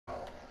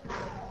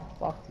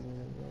Fuck you,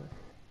 bro.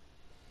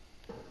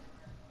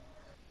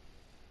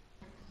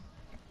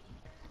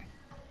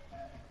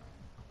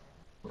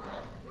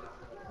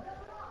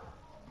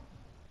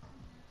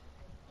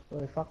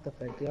 Oh, fuck the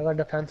fight. I got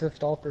defensive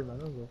stopper, man.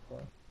 I don't go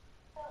for it.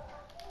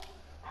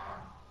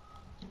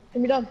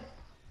 Give me down.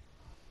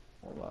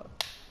 Oh, wow.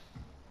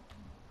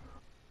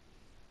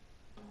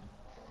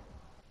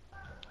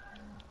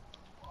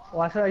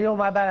 Watch out. Yo,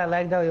 my bad. I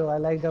lagged out, yo. I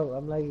lagged out.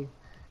 I'm lagging.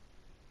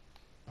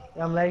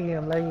 I'm lagging.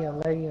 I'm lagging.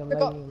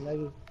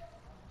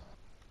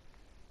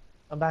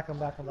 I'm back. I'm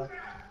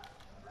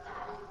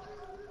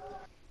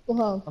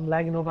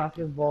lagging. No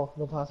passing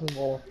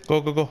ball.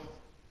 Go.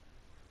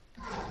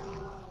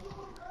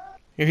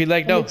 Yo, he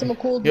lagged out.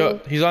 Yo,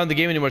 he's not in the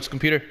game anymore. It's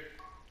computer.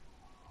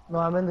 No,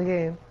 I'm in the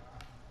game.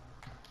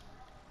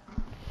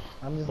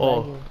 I'm just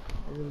lagging.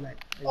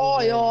 Oh,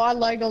 yo, I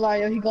lagged on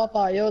that, yo. He got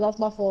that, yo. That's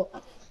my fault.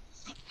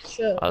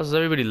 Shit. How's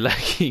everybody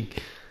lagging?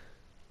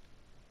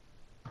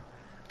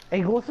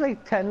 It goes for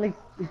like 10, like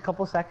a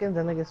couple seconds,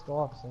 and like it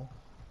stops. So.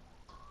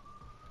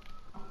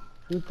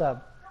 Shoot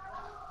that.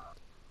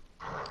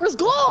 Let's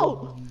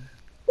go!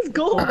 Let's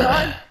go,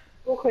 man!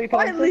 Okay,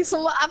 Finally,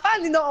 I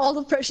finally know all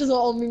the pressures are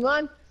on me,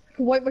 man. I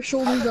can wipe my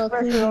shoulders out.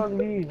 Pressure on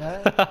me,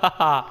 man.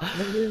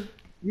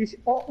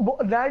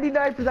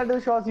 99% of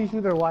the shots you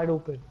shoot are wide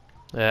open.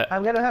 Yeah.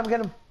 I'm getting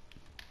him.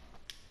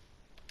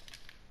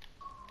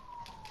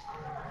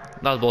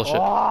 That was bullshit.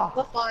 Oh.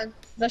 That's fine.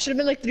 That should have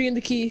been like 3 in the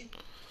key.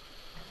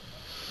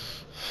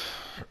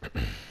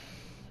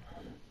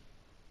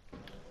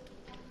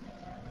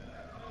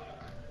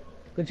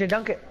 Good shit,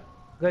 dunk it.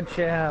 Good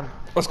shit, Ham.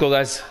 Let's go,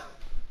 guys.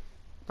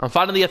 I'm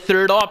finally a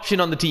third option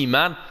on the team,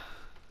 man.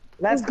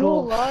 Let's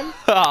go, man.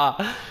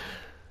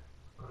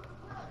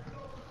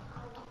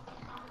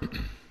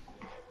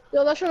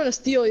 Yo, that should have been a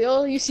steal,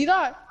 yo. You see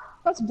that?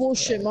 That's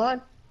bullshit,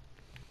 man.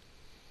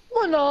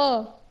 Come on,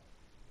 no.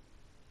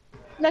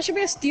 That should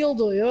be a steal,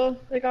 though, yo.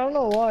 Like, I don't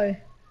know why.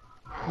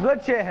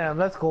 Good shit, Ham.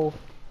 Let's go.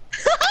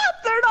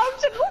 Third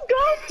option, let's go.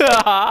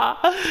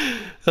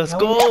 Let's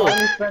go.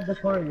 Let me spread the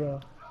court, yo.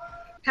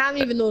 Ham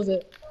even knows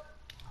it.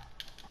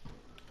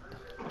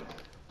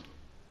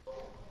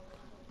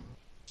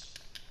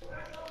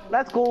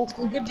 Let's go.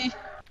 Good D.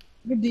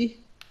 Good D.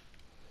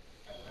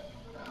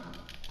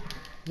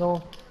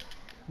 No.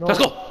 Let's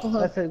go.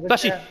 That's it. Good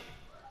Flashy. shit.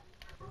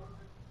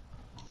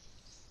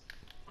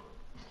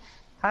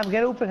 Ham,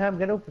 get open.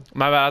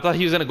 My bad. I thought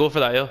he was gonna go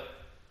for that, yo.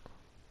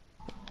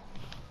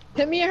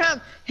 Hit me or Ham.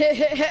 Hit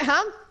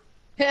Ham.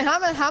 Hit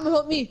Ham and Ham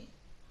help me.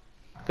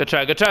 Good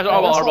try.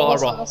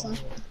 Arball.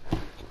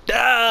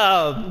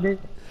 Damn.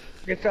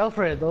 They fell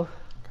for it though.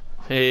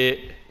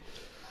 Hey.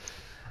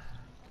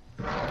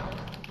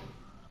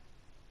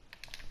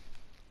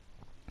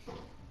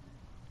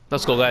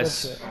 Let's go,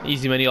 guys.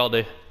 Easy money all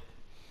day.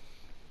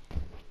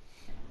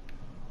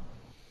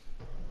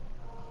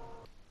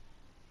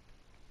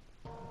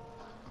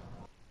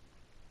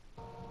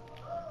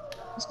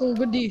 Let's go,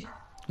 good D.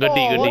 Good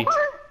D.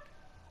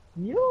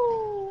 Yo,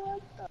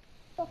 what the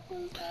fuck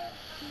was that?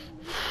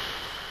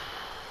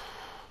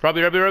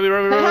 Robbie.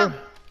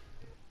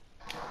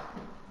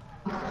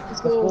 Let's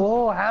go.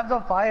 Oh, Ham's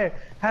on fire.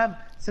 Ham,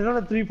 sit on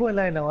the 3-point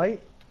line now,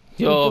 right?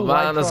 Yo,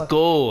 man, let's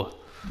go.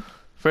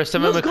 First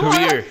time in my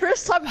career.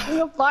 First time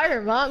being on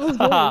fire, man. Let's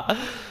go.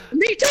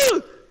 Me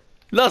too.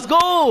 Let's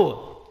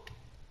go.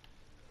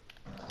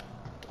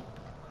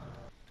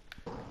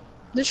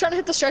 They're trying to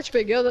hit the stretch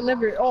big, yo. They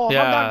never. Oh, how'd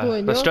that go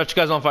in, the yo? stretch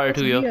guy's on fire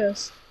too, yo.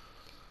 Yes.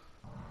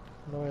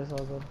 No, it's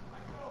all good.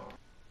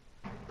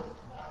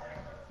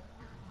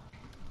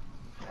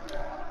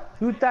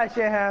 Shoot that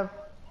shit, Ham.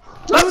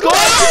 Let's go!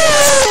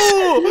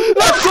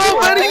 Let's go,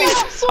 buddy!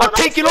 I'm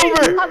taking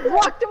over. I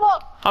blocked him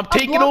up. I'm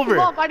taking over.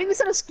 I didn't even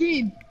set a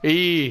screen.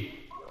 Hey.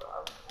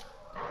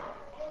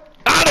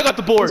 Ah, I got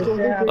the board.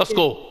 Let's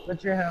go.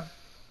 Good shit, Ham.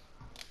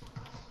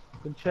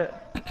 Good shit.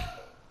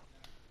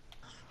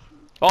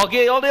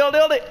 Okay, all day.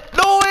 No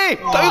way! You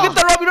get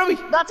that, Robbie.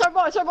 That's our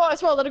ball. It's our ball.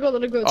 Let it go.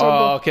 It's our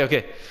Oh, ball.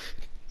 okay.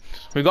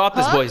 We got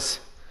this, boys.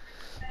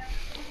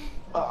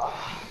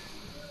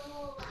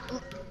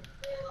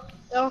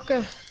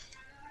 Okay.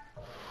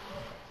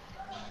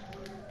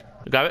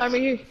 You got it? I'm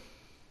here.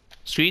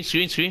 Screen.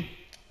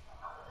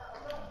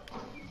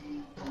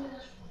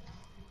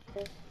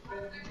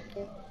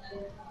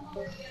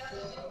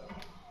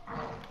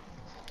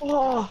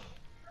 Oh,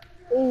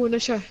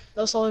 nice try.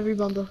 That was solid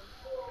rebound though.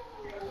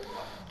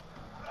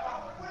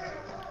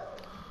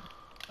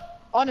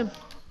 On him.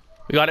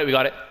 We got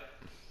it.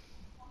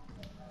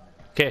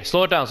 Okay,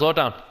 slow it down.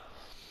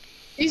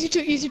 Easy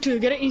two.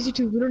 Get it easy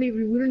two. We don't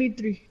need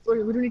 3. We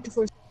don't need to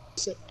force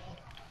it.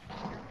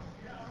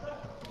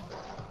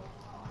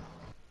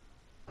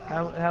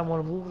 Ham,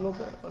 wanna move a little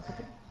bit? That's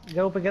okay.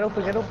 Get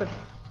open.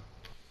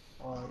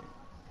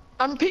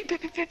 I'm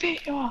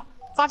repeat. Oh,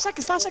 5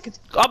 seconds. Up.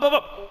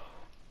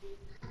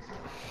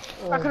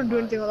 I couldn't do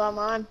anything with that,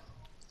 man.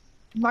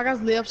 My guys'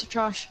 layups are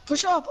trash.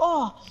 Push up.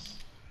 Oh.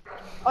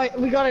 Alright,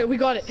 we got it.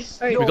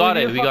 Alright. We got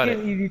it.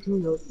 Easy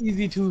two, though.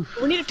 Easy two.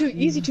 We need a 2.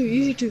 Easy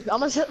two. I'm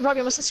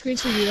gonna set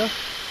screens for you, though.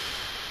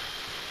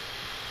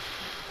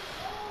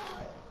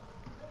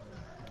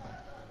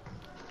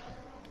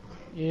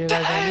 You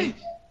guys on me?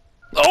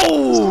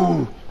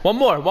 Oh! One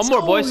more,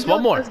 boys. Yo,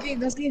 One more. That's game.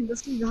 There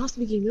has to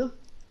be game, yo.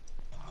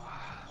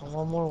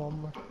 One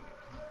more.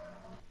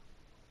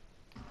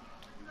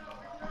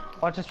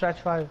 Watch a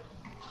stretch 5.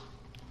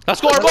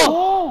 Let's go, our ball.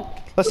 Oh!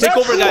 Let's take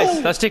over,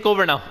 guys. Let's take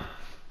over now.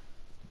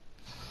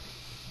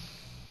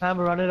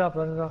 Hammer, run it up.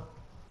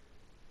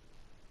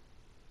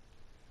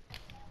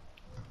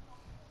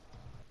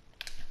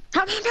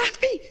 Come on,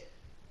 back me!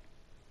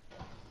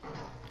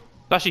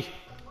 Flashy.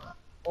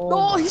 Oh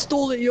No, he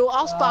stole it, yo.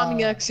 I was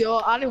spamming X, yo.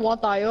 I didn't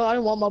want that, yo. I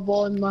didn't want my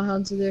ball in my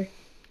hands there.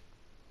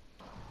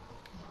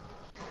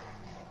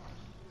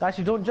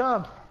 Dashi, don't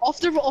jump. Off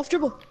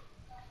dribble.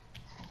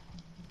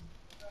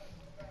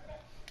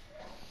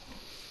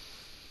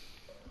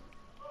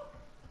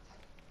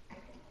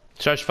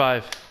 Stretch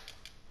 5.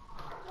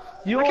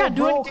 Yo, I can't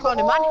do bro, anything on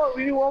him, come man. on,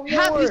 we need one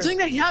Ham,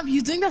 more.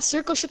 he's doing that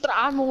circle shit that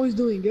I'm always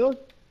doing, yo.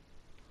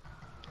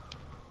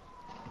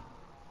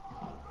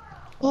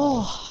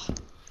 Oh.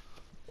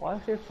 Why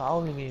is he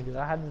fouling me, dude?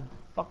 I had to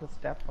fucking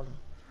step on him.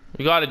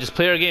 We got it. Just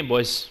play our game,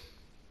 boys.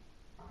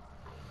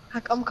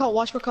 I'm caught,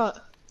 watch my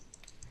cut.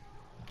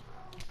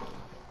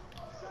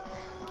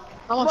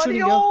 I'm not Buddy, shooting,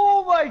 yo.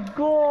 oh my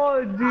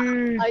god,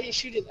 dude. I ain't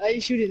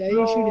shooting.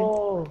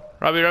 No.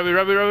 Robbie,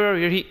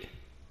 you're heat.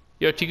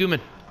 You're Tiguman.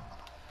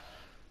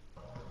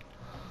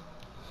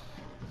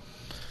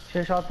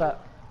 Shit shot that.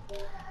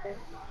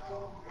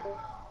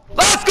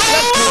 Let's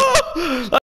go!